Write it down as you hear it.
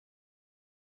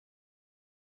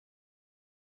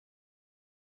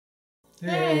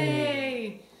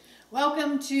Hey!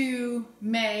 Welcome to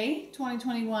May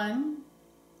 2021.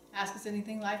 Ask Us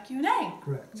Anything Live Q&A.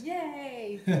 Correct.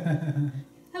 Yay!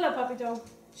 Hello, puppy dog.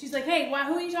 She's like, hey, who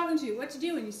are you talking to? What you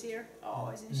do when you see her?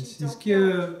 Oh, isn't she so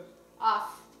cute?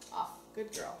 Off.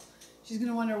 Good girl. She's going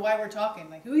to wonder why we're talking.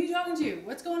 Like, who are you talking to?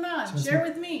 What's going on? Share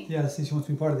with me. Yeah, see, she wants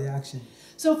to be part of the action.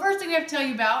 So first thing I have to tell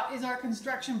you about is our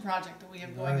construction project that we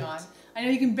have going on. I know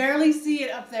you can barely see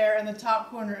it up there in the top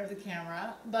corner of the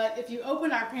camera, but if you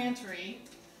open our pantry,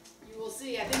 you will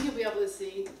see, I think you'll be able to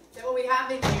see, that what we have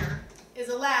in here is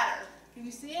a ladder. Can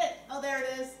you see it? Oh, there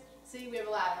it is. See, we have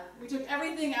a ladder. We took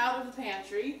everything out of the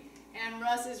pantry, and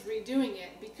Russ is redoing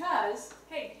it because,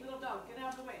 hey, little dog, get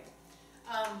out of the way.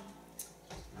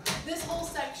 This whole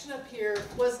section up here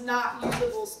was not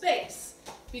usable space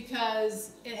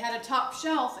because it had a top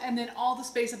shelf, and then all the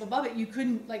space up above it, you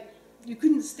couldn't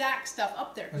stack stuff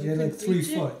up there. You had like 3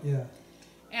 foot, yeah.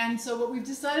 And so what we've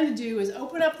decided to do is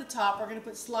open up the top. We're going to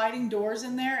put sliding doors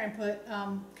in there and put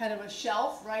kind of a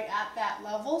shelf right at that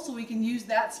level so we can use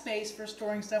that space for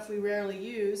storing stuff we rarely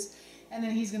use. And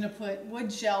then he's going to put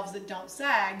wood shelves that don't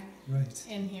sag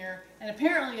in here. And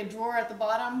apparently a drawer at the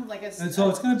bottom, like a And so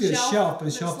it's going to be a shelf, but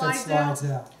a shelf that slides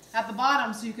out. At the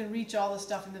bottom, so you can reach all the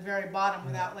stuff in the very bottom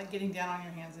without like getting down on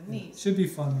your hands and knees. Should be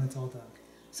fun when it's all done.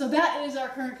 So that is our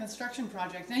current construction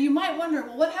project. Now you might wonder,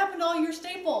 well, what happened to all your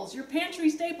staples, your pantry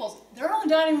staples? They're on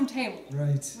the dining room table,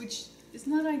 which is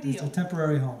not ideal. It's a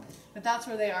temporary home. But that's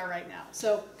where they are right now.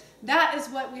 So that is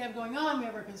what we have going on. We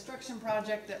have our construction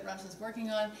project that Russ is working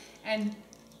on, and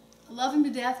I love him to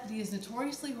death, but he is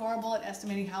notoriously horrible at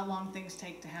estimating how long things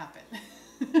take to happen.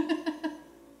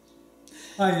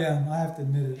 I am. I have to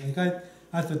admit it. Like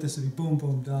I thought this would be boom,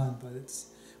 boom, done, but it's,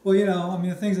 well, you know, I mean,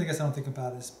 the things I guess I don't think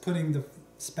about is putting the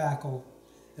spackle,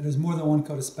 and there's more than one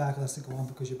coat of spackle has to go on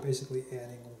because you're basically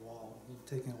adding a wall, you're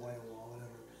taking away a wall,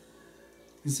 whatever.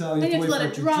 And so you have to wait for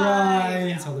it to dry,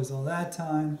 and so there's all that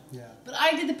time. Yeah. But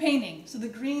I did the painting, so the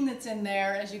green that's in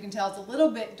there, as you can tell, it's a little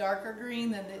bit darker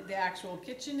green than the actual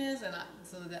kitchen is, and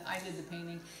so that I did the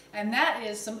painting. And that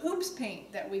is some Oops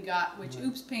paint that we got, which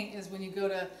Oops paint is when you go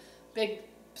to big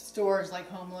stores like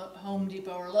Home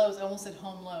Depot or Lowe's, I almost said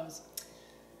Home Lowe's,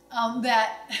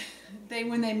 that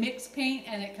when they mix paint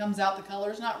and it comes out the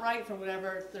color's not right for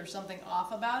whatever, there's something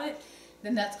off about it,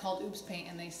 then that's called Oops paint,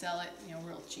 and they sell it, you know,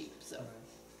 real cheap. So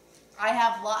I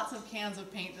have lots of cans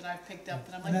of paint that I've picked up,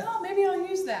 and I'm like, oh, maybe I'll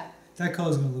use that. That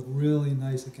color's going to look really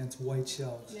nice against white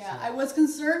shelves. Yeah, so. I was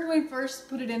concerned when we first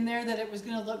put it in there that it was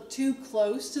going to look too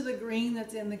close to the green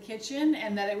that's in the kitchen,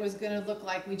 and that it was going to look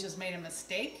like we just made a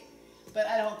mistake. But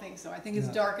I don't think so. I think it's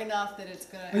dark enough that it's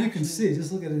going to you can see.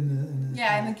 Just look at it in the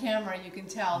yeah, in the camera you can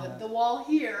tell that the wall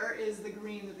here is the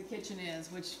green that the kitchen is,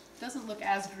 which doesn't look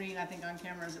as green, I think, on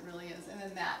camera as it really is. And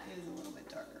then that is a little bit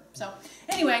darker. So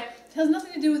anyway, it has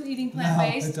nothing to do with eating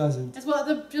plant-based. No, it doesn't. It's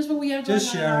just what we have going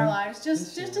on in our lives.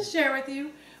 Just to share with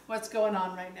you what's going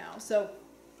on right now. So,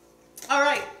 all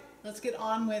right, let's get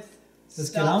on with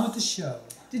Get on with the show.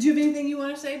 Did you have anything you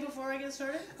want to say before I get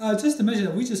started? Just to mention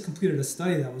that we just completed a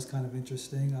study that was kind of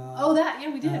interesting. Yeah,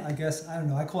 we did. I guess, I don't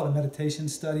know, I call it a meditation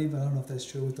study, but I don't know if that's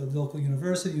true, with the local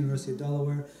university, University of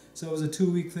Delaware. So it was a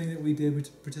 2-week thing that we did. We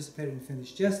participated and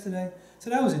finished yesterday. So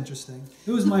that was interesting.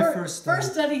 It was my first study.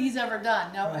 First study he's ever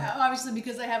done. Now, obviously,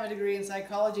 because I have a degree in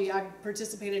psychology, I've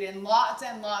participated in lots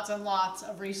and lots and lots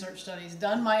of research studies,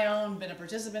 done my own, been a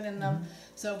participant in them.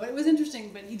 So, but it was interesting,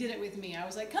 but he did it with me. I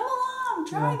was like, come along,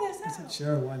 try this out. I said,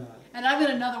 sure, why not? And I've got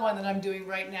another one that I'm doing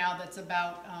right now that's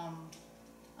about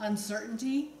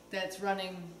uncertainty, that's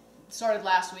started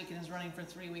last week and is running for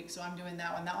 3 weeks. So I'm doing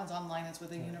that one. That one's online. It's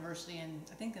with a university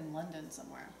I think in London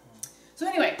somewhere. So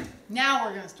anyway, now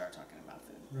we're going to start talking about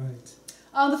food.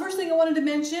 Right. The first thing I wanted to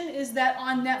mention is that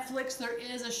on Netflix there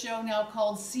is a show now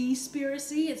called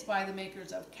Seaspiracy. It's by the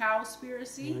makers of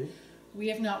Cowspiracy. Right. We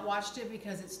have not watched it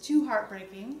because it's too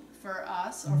heartbreaking for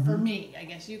us, or for me. I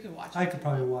guess you could watch it. I could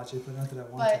probably watch it, but not that I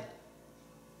want to.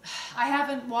 I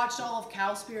haven't watched all of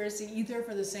Cowspiracy either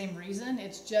for the same reason.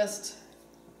 It's just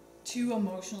too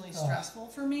emotionally stressful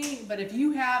for me. But if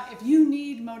you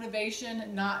need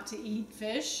motivation not to eat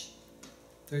fish,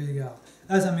 there you go.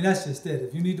 That's just it.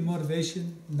 If you need the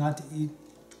motivation not to eat,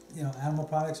 animal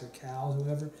products or cows or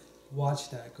whatever,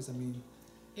 watch that, because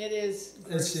it is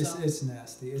gruesome. It's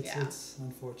nasty. It's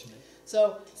unfortunate.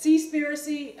 So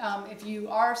Seaspiracy, if you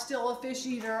are still a fish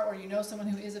eater or you know someone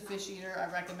who is a fish eater,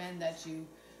 I recommend that you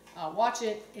watch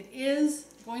it. It is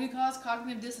going to cause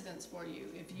cognitive dissonance for you.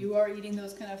 If you are eating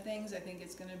those kind of things, I think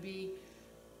it's going to be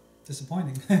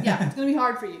disappointing. Yeah, it's going to be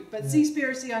hard for you. But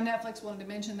Seaspiracy on Netflix, wanted to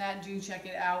mention that. Do check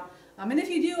it out. And if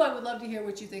you do, I would love to hear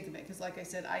what you think of it, because like I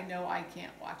said, I know I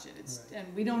can't watch it. And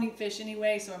we don't eat fish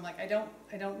anyway, so I'm like, I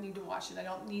don't need to watch it. I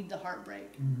don't need the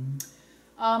heartbreak.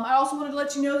 I also wanted to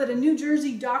let you know that a New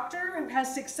Jersey doctor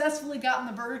has successfully gotten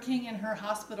the Burger King in her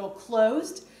hospital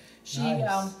closed. She,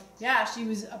 Nice. she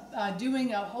was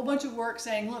doing a whole bunch of work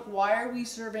saying, look, why are we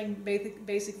serving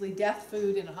basically death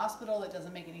food in a hospital? That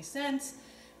doesn't make any sense.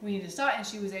 We need to stop. And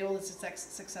she was able to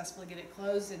successfully get it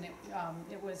closed. And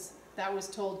that was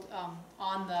told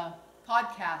on the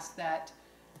podcast that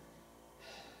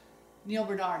Neil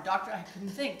Bernard,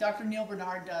 Dr. Neil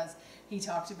Bernard does. He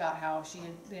talked about how she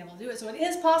had been able to do it. So it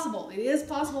is possible. It is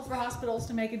possible for hospitals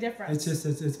to make a difference.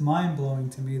 It's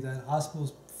mind-blowing to me that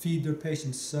hospitals feed their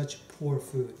patients such poor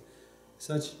food.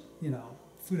 Such,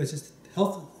 food that's just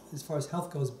health, as far as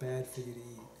health goes, bad for you to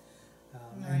eat.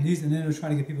 Right. And then they're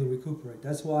trying to get people to recuperate.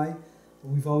 That's why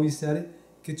we've always said it,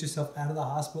 get yourself out of the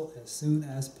hospital as soon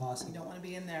as possible. You don't want to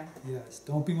be in there. Yes.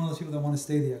 Don't be one of those people that want to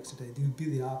stay the extra day. Be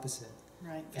the opposite.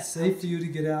 Right. If it's safe for you to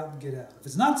get out, get out. If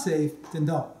it's not safe, then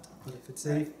don't. But if it's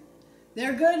safe... Right.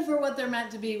 They're good for what they're meant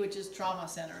to be, which is trauma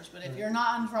centers. But if you're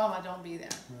not in trauma, don't be there.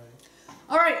 Right.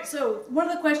 All right, so one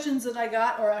of the questions that I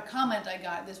got, or a comment I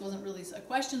got, this wasn't really a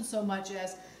question so much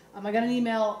as I got an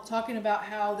email talking about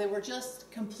how they were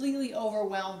just completely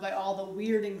overwhelmed by all the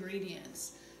weird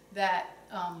ingredients that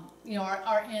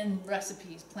are in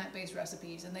recipes, plant-based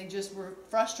recipes, and they just were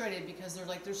frustrated because they're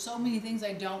like, there's so many things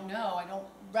I don't know, I don't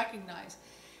recognize.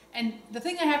 And the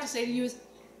thing I have to say to you is,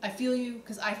 I feel you,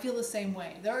 because I feel the same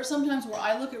way. There are some times where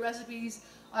I look at recipes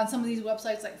on some of these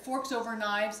websites, like Forks Over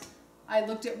Knives. I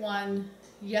looked at one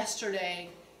yesterday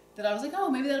that I was like, oh,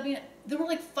 maybe that'll be it. There were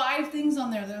like 5 things on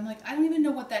there that I'm like, I don't even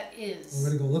know what that is.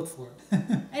 We're gonna go look for it.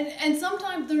 and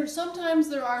sometimes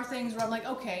there are things where I'm like,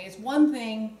 okay, it's one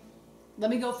thing, let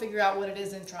me go figure out what it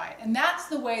is and try it. And that's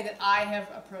the way that I have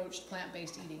approached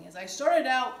plant-based eating. Is I started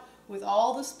out with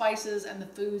all the spices and the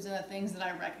foods and the things that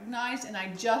I recognized, and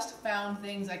I just found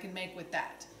things I can make with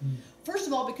that. First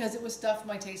of all, because it was stuff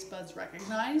my taste buds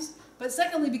recognized, but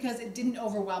secondly, because it didn't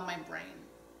overwhelm my brain.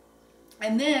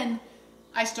 And then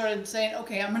I started saying,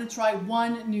 okay, I'm going to try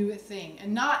one new thing,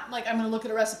 and not like I'm going to look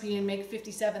at a recipe and make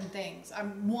 57 things.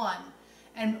 I'm one.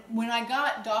 And when I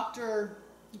got Dr.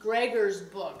 Greger's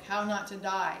book, How Not to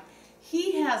Die,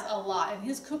 he has a lot, and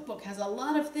his cookbook has a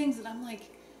lot of things that I'm like,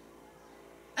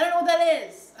 I don't know what that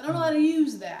is. I don't know how to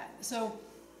use that. So,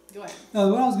 go ahead. No,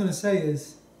 what I was going to say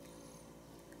is,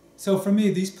 so for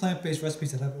me, these plant-based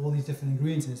recipes that have all these different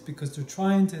ingredients in it, it's because they're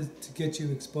trying to get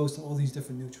you exposed to all these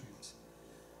different nutrients.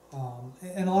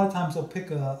 And a lot of times they'll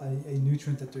pick a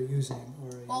nutrient that they're using.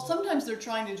 Well, sometimes they're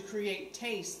trying to create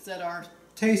tastes that are...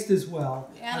 Taste as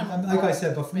well. Like I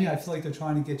said, but for me, I based. feel like they're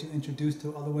trying to get you introduced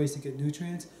to other ways to get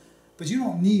nutrients. But you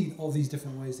don't need all these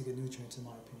different ways to get nutrients, in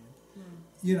my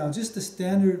opinion. Just the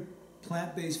standard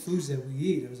plant-based foods that we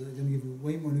eat are going to give you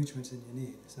way more nutrients than you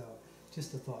need. So,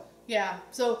 just a thought. Yeah.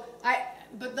 So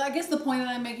but I guess the point that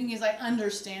I'm making is I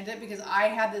understand it, because I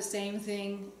had the same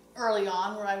thing early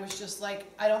on where I was just like,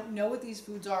 I don't know what these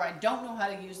foods are. I don't know how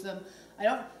to use them.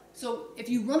 So if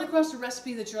you run across a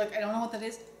recipe that you're like, I don't know what that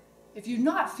is, if you're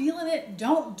not feeling it,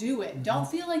 don't do it. Don't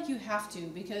feel like you have to,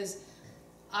 because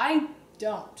I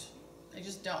don't. I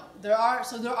just don't. There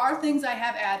are things I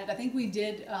have added. I think we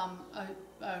did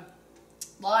a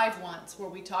live once where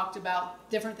we talked about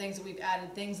different things that we've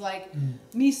added. Things like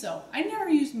miso. I never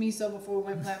used miso before we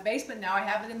went plant-based, but now I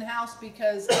have it in the house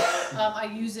because I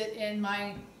use it in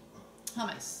my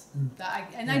hummus.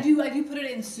 I do put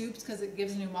it in soups because it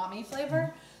gives an umami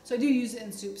flavor. So I do use it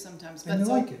in soup sometimes. And you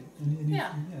like it.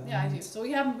 Yeah, I do. So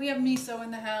we have miso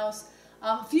in the house.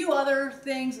 A few other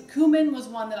things. Cumin was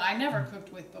one that I never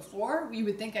cooked with before. You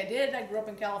would think I did. I grew up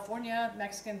in California,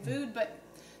 Mexican food, but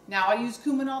now I use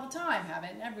cumin all the time. Have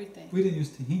it in everything. We didn't use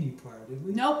tahini prior, did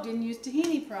we? Nope, didn't use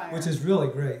tahini prior. Which is really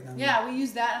great. Yeah, we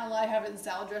use that, and I have it in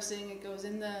salad dressing. It goes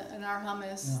in our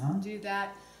hummus. Do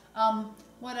that.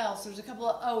 What else? There's a couple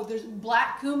of, there's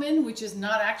black cumin, which is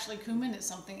not actually cumin, it's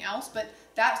something else, but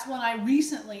that's one I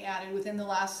recently added within the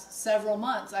last several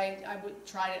months. I would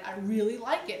try it. I really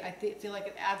like it. I feel like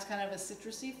it adds kind of a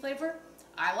citrusy flavor.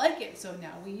 I like it, so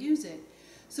now we use it.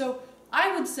 So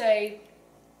I would say,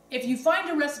 if you find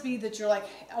a recipe that you're like,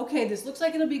 okay, this looks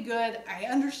like it'll be good, I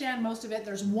understand most of it,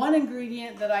 there's one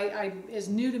ingredient that is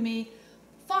new to me,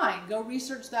 fine, go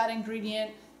research that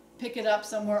ingredient, pick it up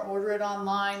somewhere, order it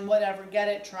online, whatever, get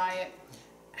it, try it.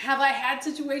 Have I had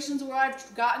situations where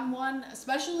I've gotten one,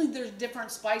 especially there's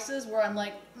different spices where I'm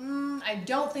like, I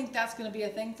don't think that's going to be a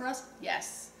thing for us?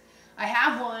 Yes. I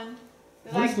have one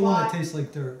that What I is the one that bought. tastes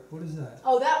like dirt? What is that?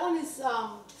 Oh, that one is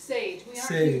sage. We aren't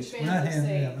huge Sage. fans We're not of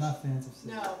sage. we're not fans of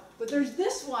sage. No, but there's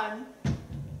this one.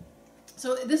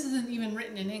 So this isn't even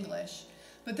written in English,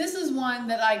 but this is one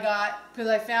that I got because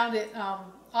I found it.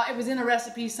 It was in a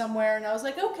recipe somewhere, and I was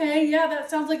like, okay, yeah, that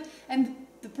sounds like. And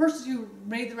the person who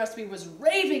made the recipe was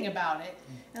raving about it,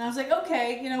 and I was like,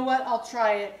 okay, you know what? I'll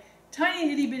try it.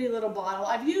 Tiny itty bitty little bottle.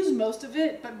 I've used most of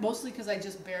it, but mostly because I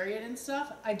just bury it and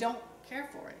stuff. I don't care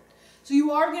for it. So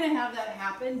you are going to have that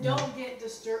happen. Don't get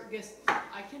disturbed.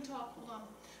 I can talk. Hold on.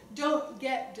 Don't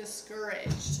get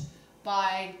discouraged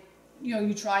by,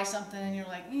 you try something and you're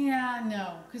like, yeah,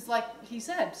 no. Because like he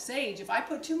said, sage. If I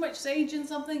put too much sage in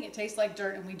something, it tastes like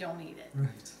dirt and we don't eat it.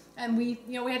 Right. And we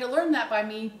had to learn that by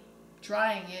me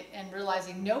trying it and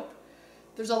realizing, nope.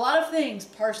 There's a lot of things,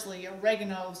 parsley,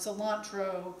 oregano,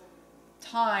 cilantro,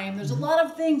 thyme. There's a lot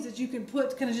of things that you can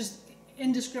put, kind of just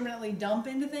indiscriminately dump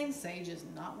into things. Sage is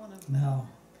not one of them. No.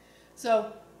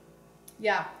 So,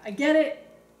 yeah, I get it.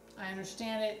 I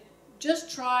understand it.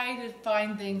 Just try to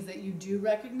find things that you do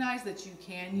recognize that you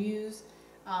can use,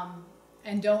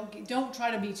 and don't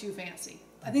try to be too fancy.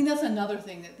 I think that's another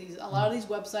thing that a lot of these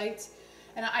websites,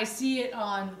 and I see it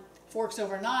on Forks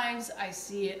Over Knives, I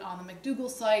see it on the McDougall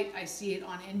site, I see it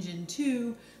on Engine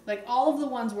 2, like all of the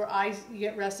ones where I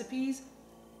get recipes,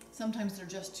 sometimes they're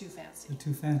just too fancy. They're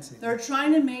too fancy. They're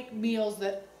trying to make meals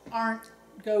that aren't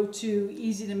go-to,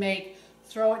 easy to make,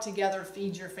 throw it together,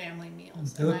 feed your family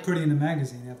meals. They look pretty in the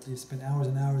magazine after you spend hours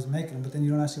and hours making them, but then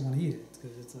you don't actually want to eat it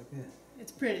because it's like, yeah.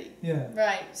 It's pretty. Yeah.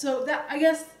 Right. So that, I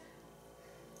guess,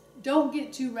 don't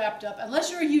get too wrapped up.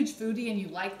 Unless you're a huge foodie and you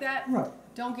like that, Right.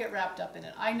 don't get wrapped up in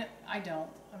it. I don't.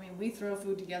 I mean, we throw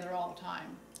food together all the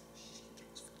time.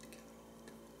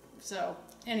 So,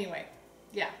 anyway,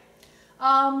 yeah.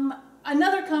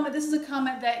 Another comment, this is a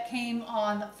comment that came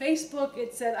on Facebook.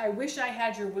 It said, I wish I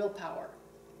had your willpower.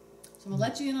 So I'm going to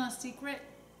let you in on a secret.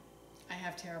 I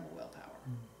have terrible willpower.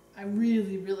 I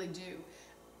really, really do.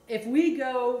 If we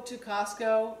go to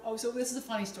Costco, so this is a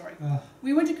funny story.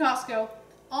 We went to Costco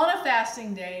on a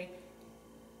fasting day.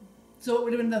 So it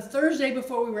would have been the Thursday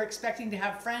before we were expecting to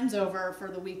have friends over for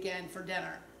the weekend for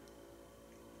dinner.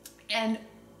 And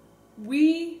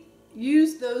we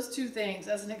used those two things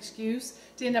as an excuse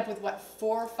to end up with,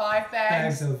 4 or 5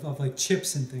 bags? Bags of like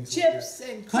chips and things Chips like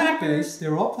that. and Plant-based. crackers. They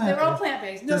were all plant-based. They were all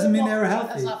plant-based. No, Doesn't mean they were healthy.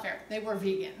 That's not fair. They were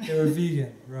vegan. They were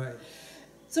vegan, right.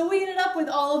 So we ended up with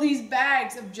all of these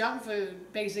bags of junk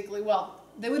food, basically. Well,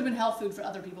 they would have been health food for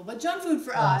other people, but junk food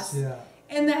for us Yeah.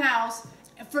 in the house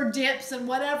for dips and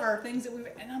whatever, things that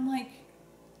and I'm like,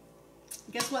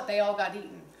 guess what? They all got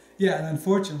eaten. Yeah, and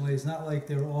unfortunately, it's not like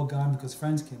they were all gone because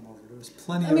friends came over. There was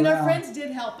plenty around. I mean, our friends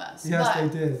did help us. Yes,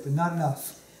 but, they did, but not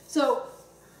enough. So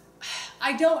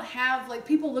I don't have,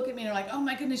 people look at me and are like, oh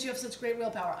my goodness, you have such great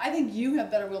willpower. I think you have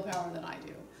better willpower than I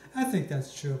do. I think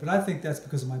that's true, but I think that's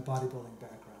because of my bodybuilding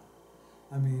background.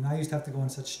 I mean, I used to have to go on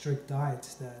such strict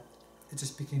diets that it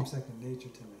just became second nature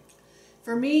to me.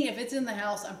 For me, if it's in the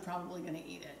house, I'm probably going to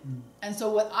eat it. And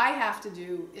so what I have to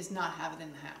do is not have it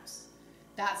in the house.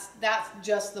 That's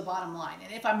just the bottom line.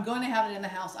 And if I'm going to have it in the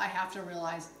house, I have to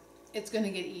realize it's going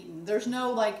to get eaten. There's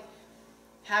no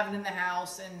have it in the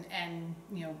house and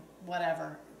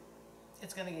whatever.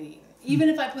 It's going to get eaten. Even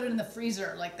if I put it in the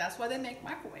freezer, that's why they make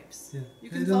microwaves. Yeah. You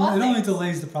can It thaw only things.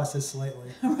 delays the process slightly.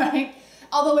 Right?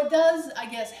 Although it does, I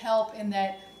guess, help in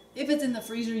that if it's in the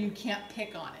freezer, you can't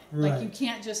pick on it. Right. You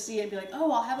can't just see it and be like,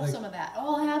 oh, I'll have some of that.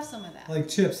 Oh, I'll have some of that. Like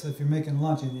chips, if you're making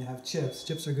lunch and you have chips,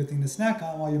 chips are a good thing to snack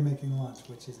on while you're making lunch,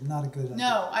 which is not a good idea.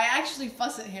 No, I actually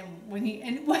fuss at him when he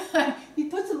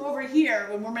puts them over here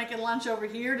when we're making lunch over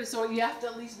here, so you have to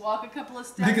at least walk a couple of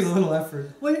steps. Make it a little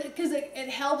effort. Because it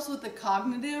helps with the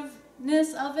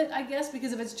cognitiveness of it, I guess,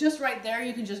 because if it's just right there,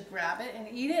 you can just grab it and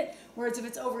eat it. Whereas if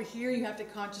it's over here, you have to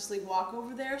consciously walk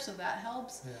over there, so that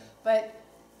helps. Yeah. But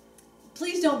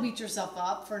please don't beat yourself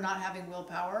up for not having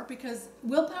willpower, because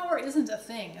willpower isn't a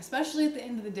thing, especially at the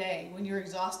end of the day when you're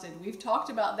exhausted. We've talked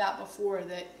about that before,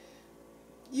 that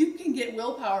you can get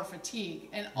willpower fatigue,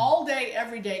 and all day,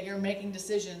 every day, you're making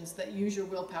decisions that use your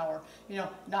willpower.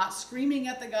 Not screaming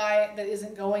at the guy that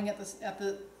isn't going at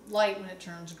the light when it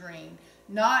turns green,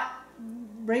 not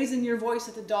raising your voice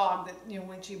at the dog that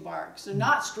when she barks, or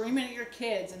not screaming at your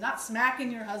kids, and not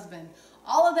smacking your husband.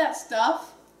 All of that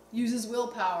stuff uses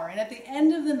willpower, and at the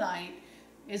end of the night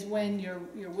is when your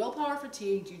willpower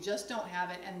fatigued, you just don't have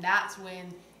it, and that's when,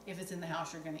 if it's in the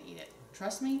house, you're going to eat it.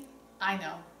 Trust me, I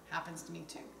know, happens to me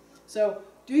too. So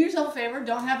do yourself a favor,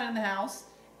 don't have it in the house,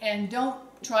 and don't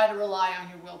try to rely on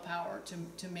your willpower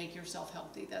to make yourself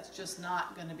healthy. That's just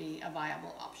not going to be a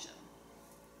viable option.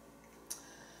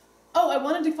 Oh, I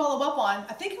wanted to follow up on,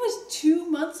 I think it was 2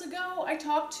 months ago, I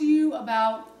talked to you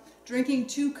about drinking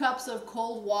 2 cups of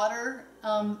cold water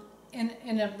in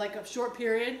a short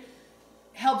period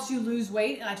helps you lose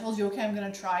weight, and I told you, okay, I'm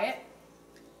going to try it.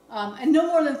 And no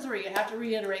more than 3. I have to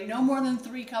reiterate, no more than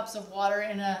 3 cups of water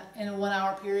in a 1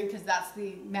 hour period, because that's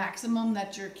the maximum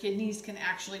that your kidneys can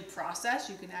actually process.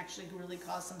 You can actually really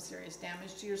cause some serious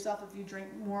damage to yourself if you drink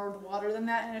more water than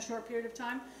that in a short period of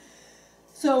time.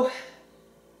 So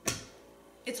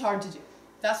it's hard to do.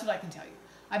 That's what I can tell you.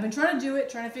 I've been trying to do it,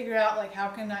 trying to figure out like how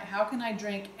can I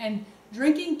drink, and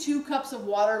drinking 2 cups of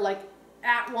water like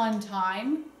at one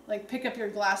time, like pick up your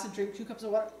glass and drink 2 cups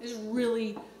of water, is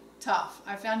really tough.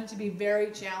 I found it to be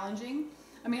very challenging.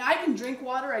 I mean, I can drink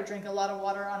water. I drink a lot of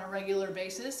water on a regular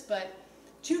basis, but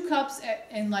 2 cups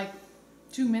in like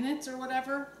 2 minutes or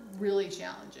whatever, really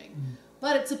challenging. Mm.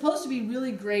 But it's supposed to be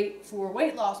really great for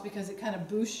weight loss because it kind of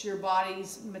boosts your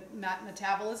body's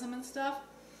metabolism and stuff,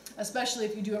 especially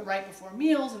if you do it right before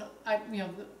meals. And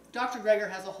Dr. Greger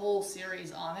has a whole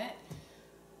series on it.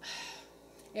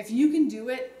 If you can do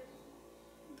it,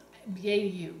 yay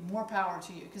to you, more power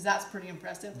to you, because that's pretty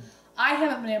impressive. I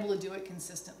haven't been able to do it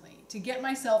consistently. To get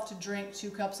myself to drink 2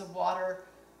 cups of water,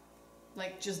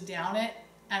 like just down it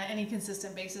on any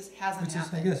consistent basis, hasn't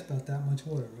happened. Which is, I guess, about that much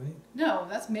water, right? No,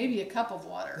 that's maybe a cup of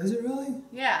water. Is it really?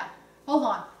 Yeah. Hold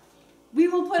on. We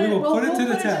will put it to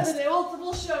the test.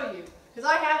 We'll show you, because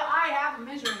I have a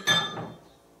measuring cup.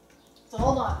 So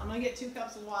hold on, I'm gonna get 2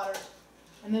 cups of water,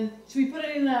 and then should we put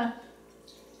it in a?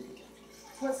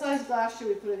 What size glass should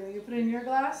we put it in? You put it in your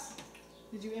glass?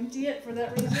 Did you empty it for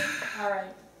that reason? All right.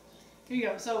 Here you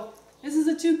go. So this is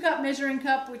a 2 cup measuring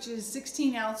cup, which is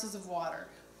 16 ounces of water.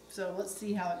 So let's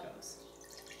see how it goes.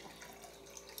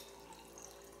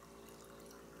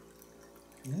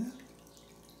 Yeah.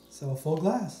 So a full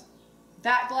glass.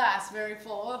 That glass, very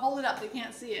full. Oh, hold it up. They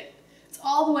can't see it. It's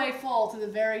all the way full to the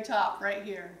very top right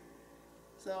here.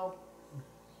 So.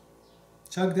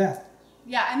 Chug that.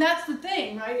 Yeah, and that's the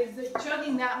thing, right? Is that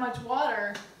chugging that much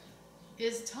water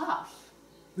is tough.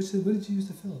 What did you use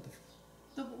to fill it?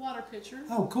 The water pitcher.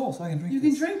 Oh, cool. So I can drink it. You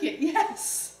can drink it,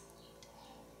 yes.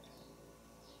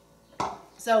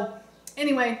 So,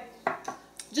 anyway,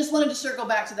 just wanted to circle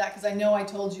back to that because I know I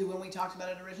told you when we talked about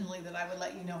it originally that I would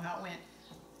let you know how it went.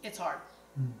 It's hard.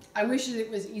 I wish it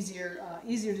was easier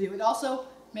to do. It also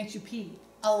makes you pee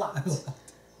a lot.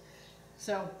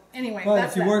 So, anyway, well,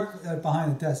 that's if you work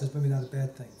behind the desk, that's maybe not a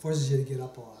bad thing. Forces you to get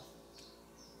up a lot.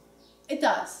 It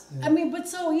does. Yeah. I mean, but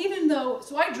so even though,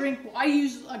 I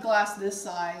use a glass this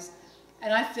size,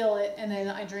 and I fill it, and then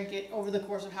I drink it over the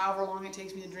course of however long it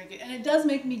takes me to drink it. And it does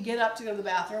make me get up to go to the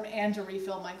bathroom and to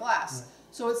refill my glass. Right.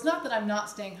 So it's not that I'm not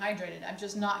staying hydrated. I'm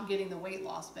just not getting the weight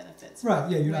loss benefits. Right,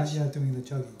 yeah, you're not doing the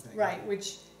chugging thing. Right,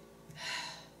 which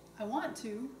I want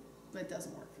to, but it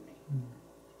doesn't work for me.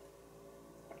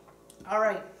 All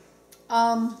right.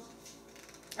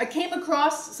 I came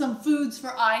across some foods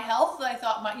for eye health that I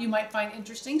thought you might find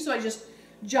interesting, so I just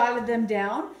jotted them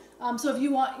down. So if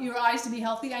you want your eyes to be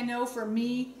healthy, I know for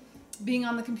me, being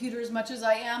on the computer as much as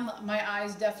I am, my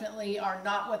eyes definitely are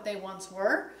not what they once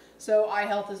were. So eye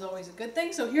health is always a good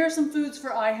thing. So here are some foods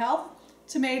for eye health.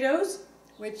 Tomatoes,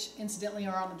 which incidentally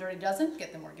are on the Dirty Dozen.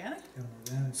 Get them organic.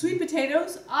 Sweet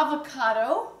potatoes,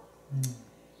 avocado,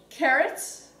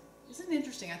 carrots. Isn't it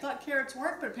interesting? I thought carrots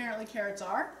weren't, but apparently carrots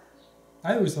are.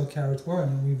 I always thought carrots were,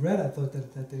 and when we read, I thought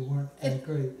that they weren't that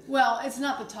great. Well, it's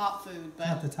not the top food, but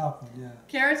not the top one, yeah.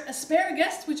 Carrots,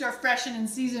 asparagus, which are fresh and in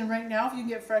season right now. If you can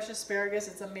get fresh asparagus,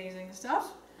 it's amazing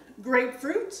stuff.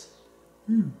 Grapefruit,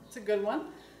 it's a good one.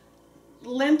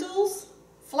 Lentils,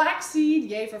 flaxseed,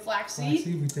 yay for flaxseed.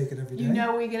 Flaxseed, we take it every day. You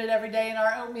know we get it every day in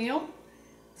our oatmeal.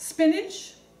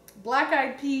 Spinach,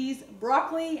 black-eyed peas,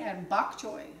 broccoli, and bok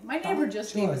choy. My neighbor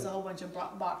just gave us a whole bunch of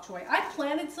bok choy. I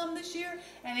planted some this year,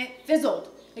 and it fizzled.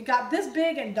 It got this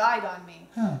big and died on me.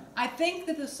 Huh. I think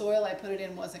that the soil I put it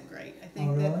in wasn't great. I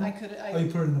think really? that I could.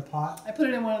 You put it in a pot? I put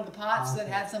it in one of the pots that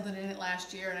had something in it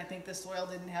last year, and I think the soil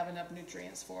didn't have enough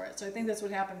nutrients for it. So I think that's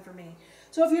what happened for me.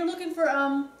 So if you're looking for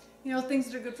things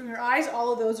that are good for your eyes,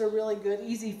 all of those are really good,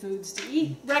 easy foods to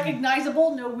eat.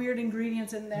 Recognizable, no weird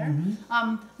ingredients in there.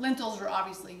 Lentils are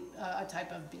obviously a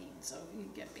type of bean, so you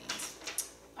can get beans.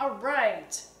 All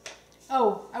right.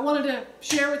 Oh, I wanted to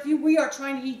share with you, we are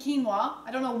trying to eat quinoa.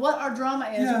 I don't know what our drama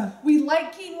is. Yeah. We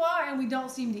like quinoa, and we don't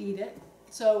seem to eat it.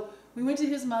 So we went to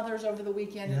his mother's over the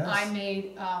weekend, and I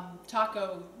made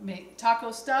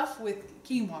taco stuff with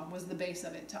quinoa was the base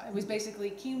of it. It was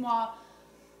basically quinoa,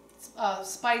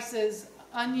 spices,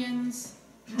 onions,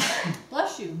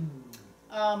 bless you,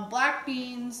 black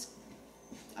beans.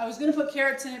 I was going to put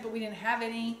carrots in it, but we didn't have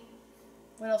any.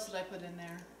 What else did I put in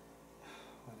there?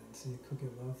 So you cook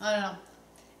it low. I don't know.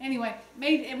 Anyway,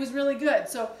 it was really good.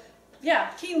 So,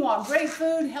 yeah, quinoa, great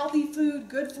food, healthy food,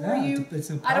 good for you. It's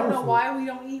a I don't know powerful- why we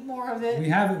don't eat more of it. We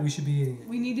have it. We should be eating it.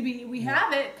 We need to be. We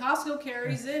have it. Costco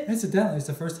carries it. Incidentally, it's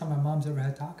the first time my mom's ever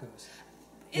had tacos.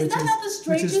 Isn't which that not the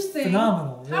strangest which is thing?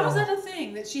 Phenomenal. How is yeah. that a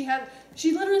thing that she had?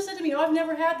 She literally said to me, "Oh, I've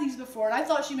never had these before," and I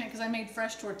thought she meant because I made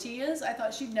fresh tortillas. I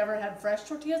thought she'd never had fresh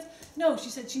tortillas. No, she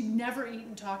said she'd never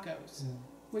eaten tacos, Yeah.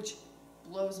 which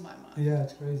blows my mind. Yeah,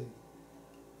 it's crazy.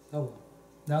 Oh well.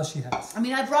 Now she has. I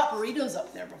mean, I brought burritos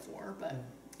up there before, but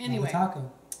anyway. Not a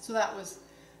taco. So that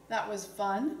was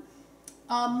fun.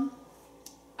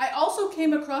 I also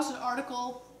came across an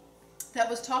article that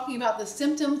was talking about the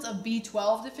symptoms of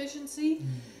B12 deficiency.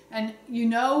 And you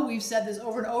know, we've said this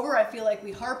over and over. I feel like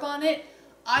we harp on it.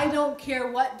 I don't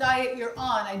care what diet you're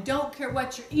on. I don't care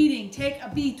what you're eating. Take a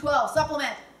B12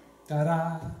 supplement.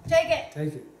 Ta-da! Take it.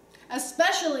 Take it.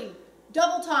 Especially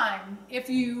double time if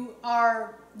you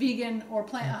are vegan or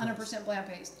 100%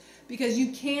 plant-based. Because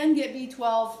you can get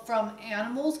B12 from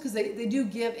animals, because they do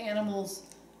give animals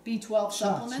B12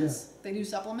 supplements. Yeah. They do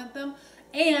supplement them.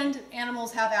 And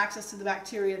animals have access to the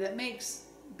bacteria that makes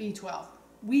B12.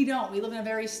 We don't. We live in a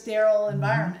very sterile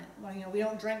environment. Well, you know, we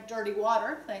don't drink dirty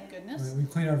water, thank goodness. Right, we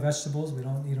clean our vegetables. We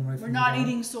don't eat them right We're from not the garden.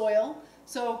 eating soil.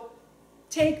 So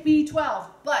take B12.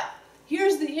 But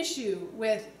here's the issue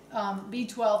with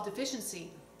B12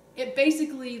 deficiency. It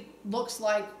basically looks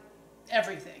like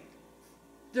everything.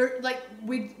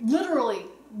 We literally,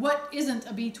 what isn't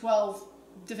a B12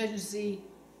 deficiency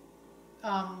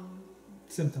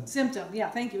Symptoms. symptom? Yeah,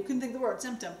 thank you. Couldn't think of the word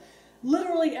symptom.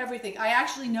 Literally everything. I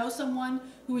actually know someone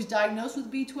who was diagnosed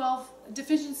with B12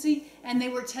 deficiency, and they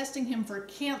were testing him for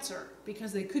cancer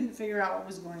because they couldn't figure out what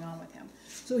was going on with him.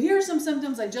 So here are some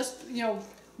symptoms. I just,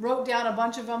 wrote down a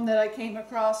bunch of them that I came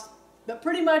across. But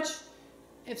pretty much,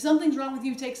 if something's wrong with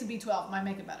you, take some B12. It might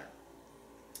make it better.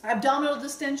 Abdominal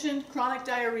distension, chronic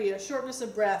diarrhea, shortness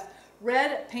of breath,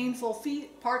 red, painful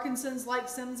feet, Parkinson's-like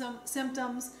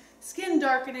symptoms, skin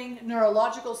darkening,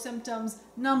 neurological symptoms,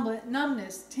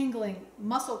 numbness, tingling,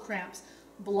 muscle cramps,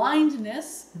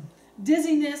 blindness,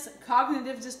 dizziness,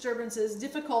 cognitive disturbances,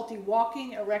 difficulty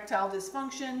walking, erectile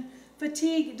dysfunction,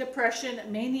 fatigue, depression,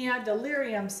 mania,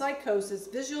 delirium, psychosis,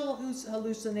 visual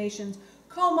hallucinations,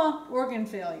 coma, organ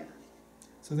failure.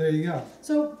 So there you go.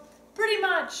 So pretty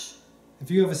much, If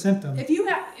you have a symptom,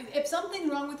 if something's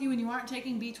wrong with you and you aren't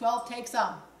taking B12, take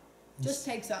some. Just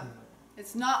take some.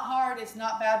 It's not hard. It's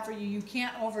not bad for you. You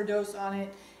can't overdose on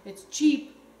it. It's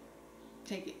cheap.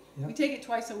 Take it. Yep. We take it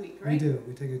twice a week, right? we do.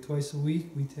 We take it twice a week.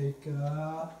 We take.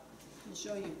 We'll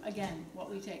show you again what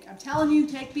we take. I'm telling you,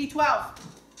 take B12.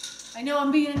 I know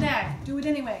I'm being a nag. Do it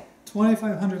anyway.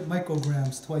 2,500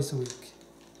 micrograms twice a week.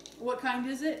 What kind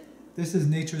is it? This is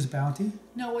Nature's Bounty.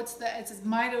 No, it's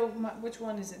which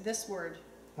one is it? This word.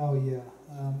 Oh yeah,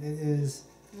 it is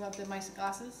You want my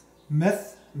glasses?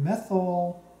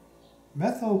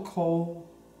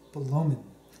 methylcobalamin.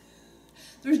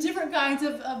 There's different kinds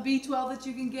of B12 that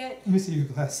you can get. Let me see your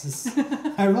glasses.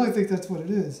 I really think that's what it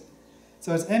is.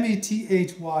 So it's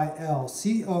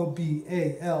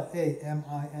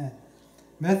methylcobalamin.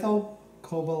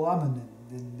 Methylcobalamin.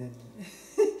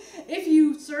 If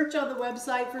you search on the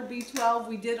website for B12,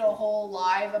 we did a whole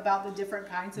live about the different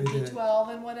kinds of We did.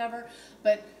 B12 and whatever.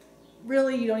 But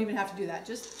really, you don't even have to do that.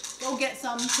 Just go get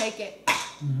some, take it.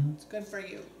 Mm-hmm. It's good for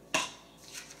you.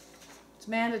 It's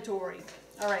mandatory.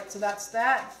 All right, so that's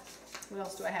that. What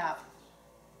else do I have?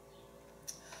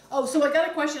 Oh, so I got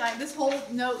a question. This whole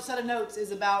set of notes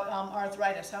is about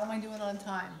arthritis. How am I doing on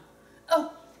time?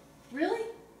 Oh, really?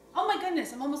 Oh my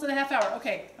goodness, I'm almost at a half hour.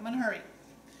 Okay, I'm gonna hurry.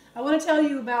 I want to tell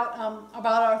you about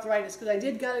arthritis because I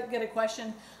did get a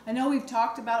question. I know we've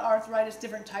talked about arthritis,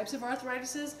 different types of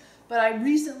arthritises, but I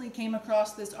recently came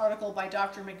across this article by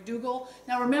Dr. McDougall.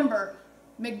 Now remember,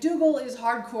 McDougall is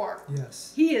hardcore.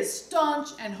 Yes. He is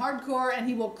staunch and hardcore, and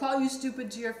he will call you stupid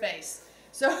to your face.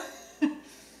 So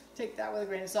take that with a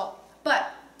grain of salt.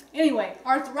 But anyway,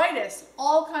 arthritis,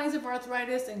 all kinds of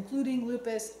arthritis, including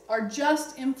lupus, are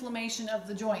just inflammation of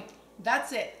the joint.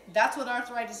 That's it. That's what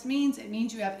arthritis means. It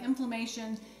means you have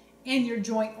inflammation in your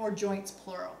joint or joints,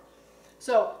 plural.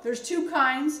 So there's two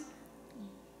kinds,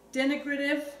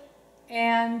 degenerative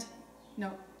and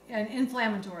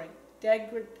inflammatory.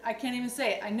 I can't even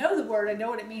say it. I know the word. I know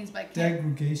what it means, but I can't.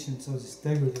 Degradation, so it's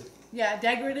degradative. Yeah,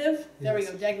 degradative. There we Yes.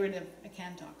 go. Degradative. I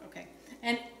can talk. Okay.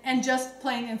 And just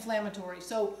plain inflammatory.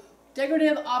 So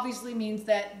degradative obviously means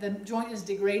that the joint is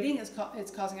degrading. It's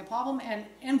causing a problem. And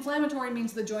inflammatory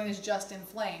means the joint is just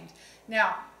inflamed.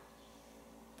 Now,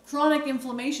 chronic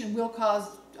inflammation will cause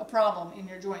a problem in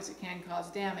your joints. It can cause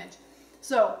damage.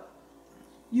 So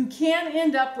you can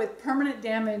end up with permanent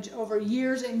damage over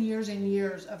years and years and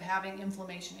years of having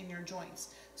inflammation in your joints.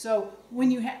 So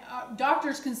when you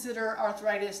doctors consider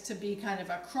arthritis to be kind of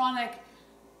a chronic,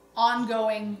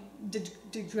 ongoing,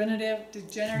 degenerative,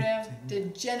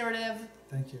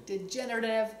 Thank you.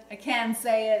 degenerative, I can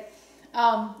say it,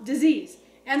 disease.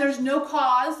 And there's no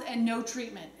cause and no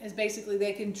treatment. Is basically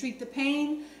they can treat the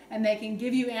pain and they can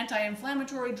give you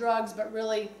anti-inflammatory drugs, but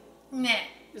really, nah,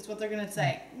 is what they're going to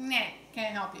say. Nah,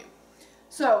 can't help you.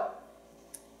 So,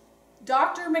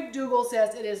 Dr. McDougall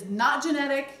says it is not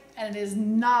genetic and it is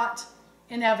not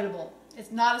inevitable.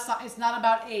 It's not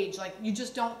about age. Like, you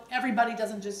just don't, everybody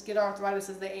doesn't just get arthritis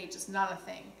as they age. It's not a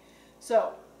thing.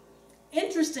 So,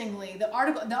 interestingly, the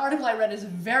article I read is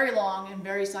very long and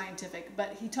very scientific,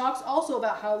 but he talks also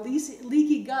about how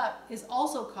leaky gut is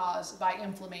also caused by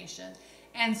inflammation.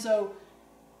 And so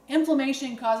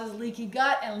inflammation causes leaky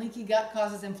gut, and leaky gut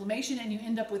causes inflammation, and you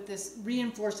end up with this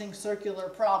reinforcing circular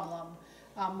problem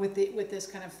with this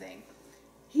kind of thing.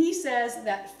 He says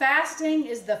that fasting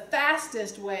is the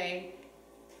fastest way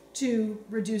to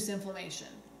reduce inflammation.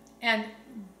 And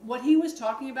what he was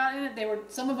talking about in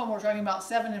it, some of them were talking about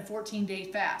 7 and 14 day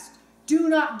fast. Do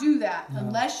not do that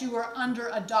unless you are under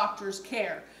a doctor's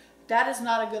care. That is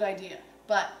not a good idea.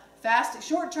 But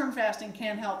short-term fasting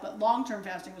can help, but long-term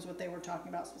fasting was what they were talking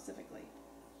about specifically.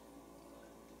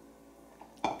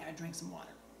 Gotta drink some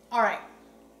water. All right.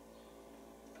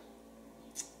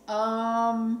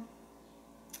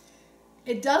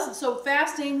 So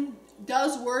fasting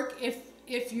does work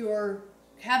if you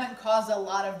haven't caused a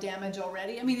lot of damage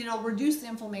already. I mean, it'll reduce the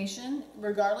inflammation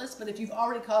regardless, but if you've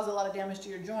already caused a lot of damage to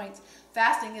your joints,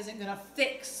 fasting isn't going to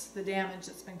fix the damage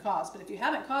that's been caused. But if you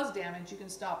haven't caused damage, you can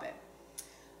stop it.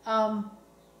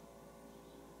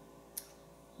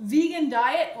 Vegan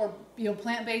diet or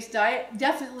plant-based diet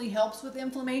definitely helps with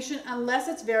inflammation unless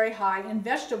it's very high in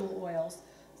vegetable oils,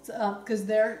 because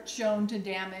they're shown to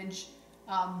damage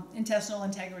intestinal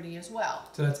integrity as well.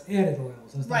 So that's added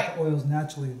oils. That's right. Not the oils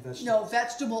naturally in vegetables. No,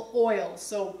 vegetable oils.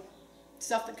 So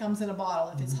stuff that comes in a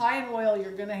bottle. If it's high in oil,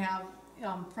 you're going to have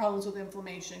problems with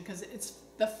inflammation because it's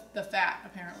the fat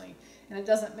apparently, and it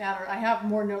doesn't matter. I have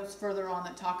more notes further on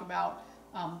that talk about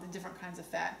the different kinds of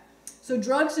fat. So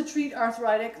drugs to treat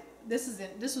arthritic. This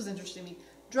was interesting to me.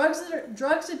 Drugs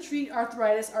to treat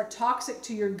arthritis are toxic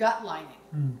to your gut lining.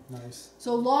 Nice.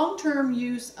 So long-term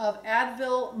use of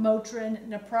Advil, Motrin,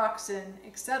 naproxen,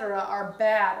 etc. are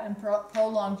bad and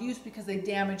prolonged use because they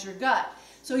damage your gut.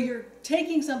 So you're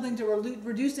taking something to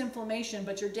reduce inflammation,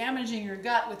 but you're damaging your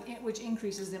gut, which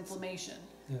increases inflammation.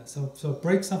 Yeah, so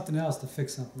break something else to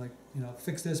fix something. Like,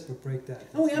 fix this, but break that.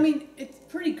 I mean, it's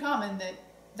pretty common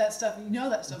that stuff,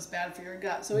 that stuff's bad for your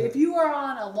gut. So if you are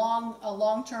on a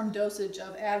long-term dosage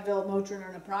of Advil, Motrin,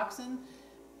 or naproxen,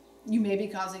 you may be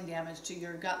causing damage to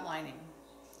your gut lining.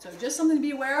 So just something to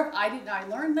be aware of. I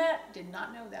learned that, did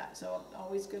not know that. So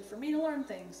always good for me to learn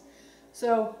things.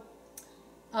 So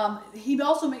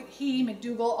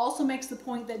McDougall also makes the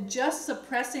point that just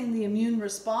suppressing the immune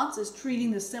response is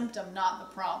treating the symptom, not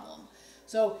the problem.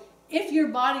 So if your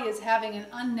body is having an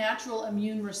unnatural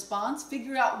immune response,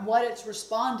 figure out what it's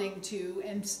responding to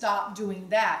and stop doing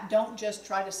that. Don't just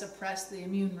try to suppress the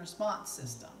immune response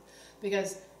system,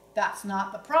 because that's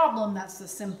not the problem, that's the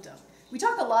symptom. We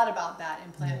talk a lot about that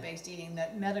in plant-based eating,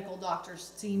 that medical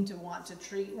doctors seem to want to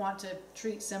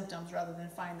treat symptoms rather than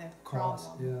find the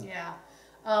problem.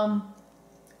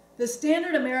 The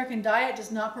standard American diet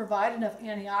does not provide enough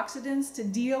antioxidants to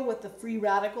deal with the free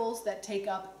radicals that take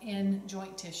up in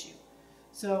joint tissue.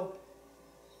 So,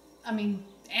 I mean,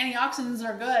 antioxidants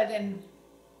are good, and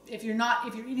if you're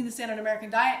eating the standard American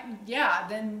diet,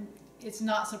 then it's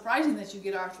not surprising that you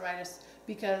get arthritis,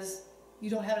 because you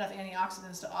don't have enough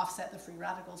antioxidants to offset the free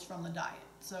radicals from the diet.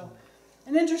 So,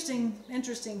 an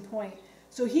interesting point.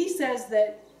 So he says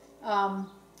that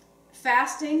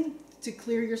fasting to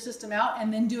clear your system out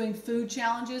and then doing food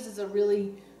challenges is a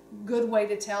really good way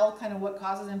to tell kind of what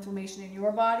causes inflammation in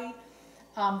your body.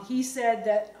 He said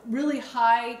that really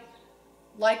high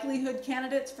likelihood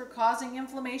candidates for causing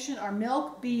inflammation are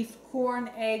milk, beef, corn,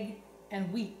 egg,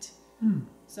 and wheat.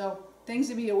 So things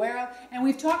to be aware of. And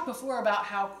we've talked before about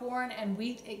how corn and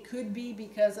wheat, it could be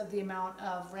because of the amount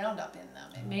of Roundup in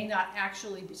them. It may not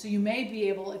actually be. So you may be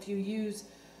able, if you use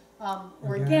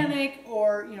organic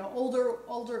or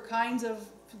older kinds of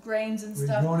grains and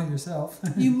stuff. You're growing it yourself.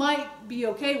 You might be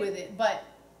okay with it, but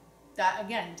that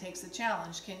again takes the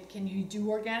challenge. Can you do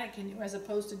organic? As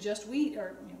opposed to just wheat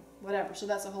or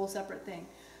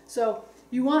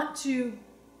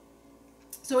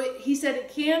he said it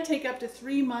can take up to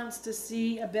 3 months to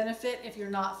see a benefit if you're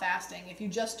not fasting. If you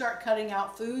just start cutting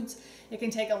out foods, it can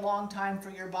take a long time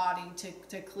for your body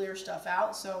to clear stuff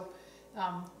out. So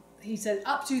he said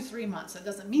up to 3 months. That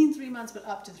doesn't mean 3 months, but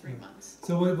up to 3 months.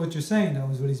 So what you're saying, though,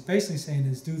 is what he's basically saying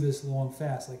is do this long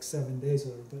fast, like 7 days or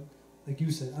whatever, but like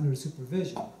you said, under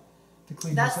supervision to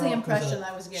clean That's this out. the impression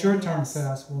I was getting. Short-term yes.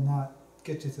 fast will not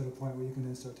get you to the point where you can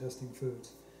then start testing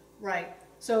foods. Right.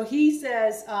 So he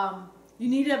says you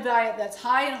need a diet that's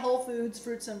high in whole foods,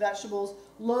 fruits and vegetables,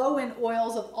 low in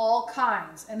oils of all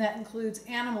kinds, and that includes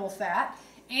animal fat.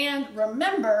 And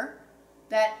remember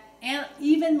that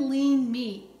even lean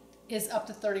meat is up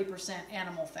to 30%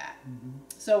 animal fat. Mm-hmm.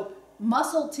 So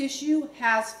muscle tissue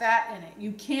has fat in it.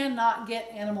 You cannot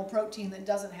get animal protein that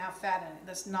doesn't have fat in it.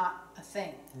 That's not a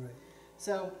thing. Right.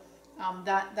 So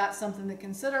that's something to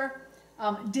consider.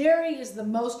 Dairy is the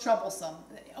most troublesome.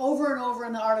 Over and over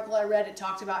in the article I read, it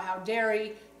talked about how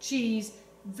dairy, cheese,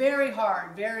 very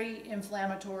hard, very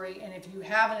inflammatory, and if you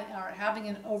are having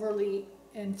an overly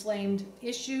inflamed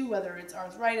issue, whether it's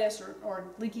arthritis or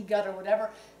leaky gut or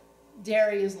whatever,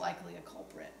 dairy is likely a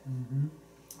culprit.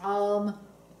 Mm-hmm.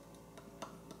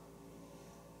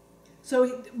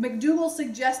 So McDougall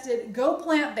suggested go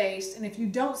plant-based, and if you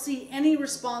don't see any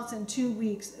response in 2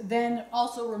 weeks, then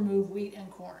also remove wheat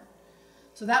and corn.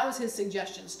 So that was his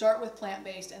suggestion. Start with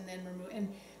plant-based and then remove.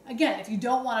 And again, if you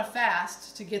don't want to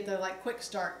fast to get the quick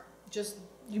start,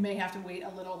 you may have to wait a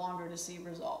little longer to see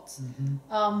results.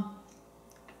 Mm-hmm.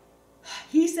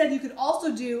 He said you could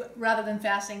also do, rather than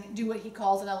fasting, do what he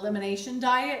calls an elimination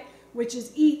diet, which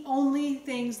is eat only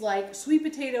things like sweet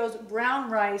potatoes,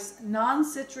 brown rice,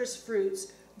 non-citrus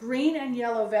fruits, green and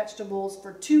yellow vegetables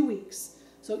for 2 weeks.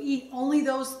 So eat only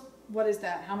those, what is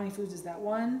that? How many foods is that?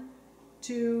 1,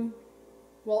 2,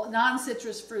 well,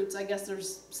 non-citrus fruits, I guess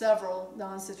there's several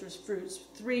non-citrus fruits.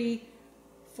 3,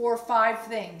 4, 5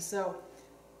 things. So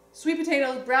sweet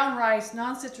potatoes, brown rice,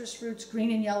 non-citrus fruits,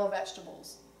 green and yellow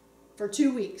vegetables for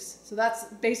 2 weeks. So that's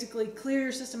basically clear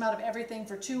your system out of everything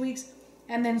for 2 weeks,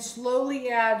 and then slowly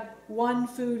add 1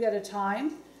 food at a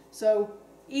time. So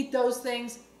eat those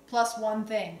things plus 1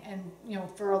 thing, and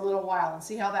for a little while, and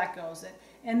see how that goes.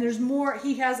 And there's more.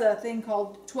 He has a thing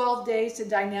called 12 Days to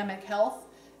Dynamic Health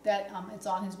that it's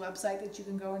on his website that you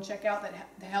can go and check out that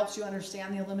helps you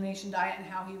understand the elimination diet and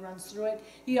how he runs through it.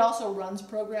 He also runs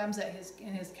programs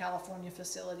in his California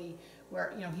facility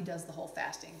where he does the whole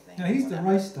fasting thing. Now he's the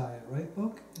rice diet, right,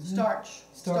 book? Starch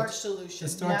Solution.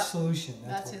 The Starch Yep. Solution.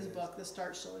 That's his book, The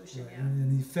Starch Solution. Right. Yeah.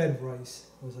 And he fed rice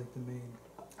was like the main.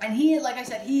 And he, like I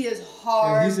said, he is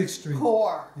hard. Yeah, he's extreme.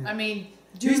 Core. Yeah. I mean,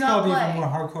 he's not probably play. even more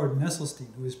hardcore than Esselstyn,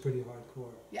 who is pretty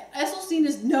hardcore. Yeah, Esselstyn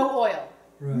is no oil.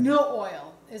 Right. No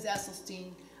oil is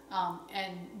Esselstyn.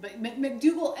 But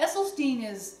McDougall, Esselstyn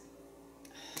is,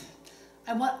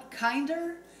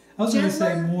 kinder. I was going to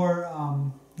say gentler.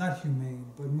 more, not humane,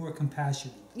 but more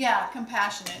compassionate. Yeah,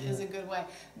 compassionate is a good way.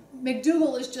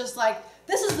 McDougall is just like,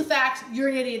 this is the fact, you're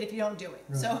an idiot if you don't do it.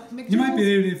 Right. So You might be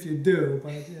an idiot if you do,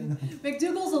 but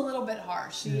McDougall's a little bit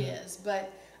harsh, he is,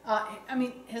 but I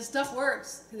mean, his stuff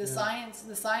works. The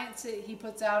science he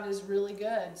puts out is really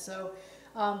good. So,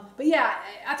 but yeah,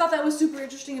 I thought that was super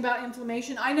interesting about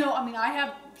inflammation.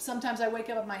 Sometimes I wake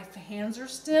up and my hands are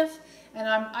stiff, and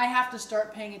I have to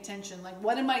start paying attention. Like,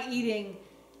 what am I eating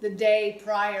the day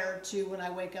prior to when I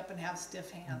wake up and have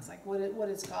stiff hands? Like, what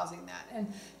is causing that? And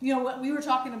what we were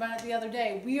talking about it the other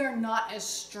day, we are not as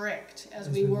strict as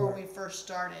we were when we first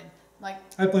started. Like,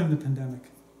 I blame the pandemic.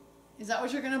 is that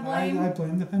what you're gonna blame? I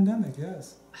blame the pandemic.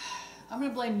 Yes. I'm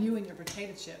gonna blame you and your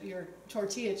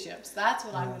tortilla chips. That's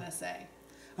what I'm gonna say.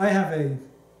 I have a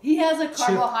He has a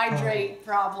carbohydrate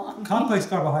problem. complex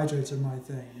carbohydrates are my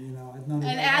thing. And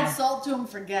add salt to them,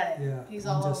 forget it. Yeah, He's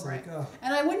I'm all just over like, it. ugh.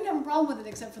 And I wouldn't have a problem with it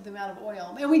except for the amount of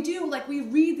oil. And we do, we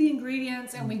read the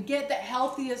ingredients and we get the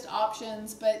healthiest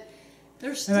options, but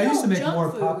there's still And I used to make junk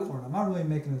more food. popcorn. I'm not really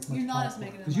making as much. You're not popcorn, as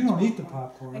making as because much you don't eat the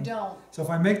popcorn. popcorn. I don't. So if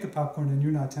I make the popcorn, then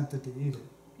you're not tempted to eat it.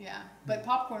 Yeah, but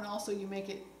popcorn also you make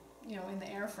it, in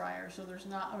the air fryer, so there's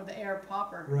not, or the air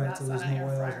popper. Right, That's so not there's an no air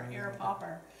oils fryer, or air anything.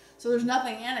 popper. So there's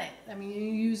nothing in it. I mean,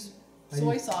 you use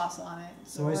soy sauce on it.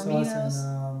 Soy sauce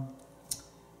Romano's.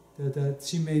 and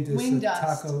she made this Wing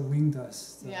dust. taco wing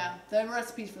dust. So. Yeah, the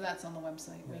recipes for that's on the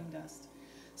website, wing dust.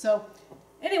 So,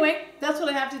 anyway, that's what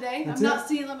I have today. That's I'm not it?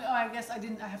 seeing, I guess I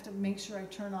didn't, I have to make sure I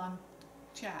turn on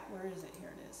chat. Where is it?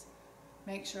 Here it is.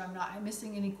 Make sure I'm not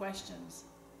missing any questions.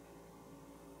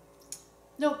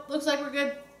 Nope, looks like we're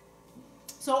good.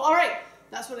 So, all right,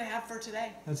 That's what I have for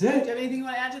today. That's Do you it. have anything you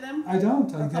want to add to them? I don't.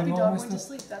 I Our gave puppy all dog my went to stuff.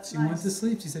 sleep. That's She nice. went to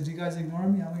sleep. She said, "You guys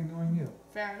ignoring me. I'm ignoring you."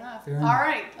 Fair enough. Fair All enough.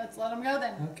 right, let's let them go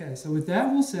then. Okay. So with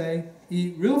that, we'll say,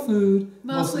 eat real food,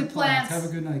 Mostly plants. Have a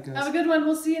good night, guys. Have a good one.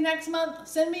 We'll see you next month.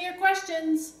 Send me your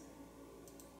questions.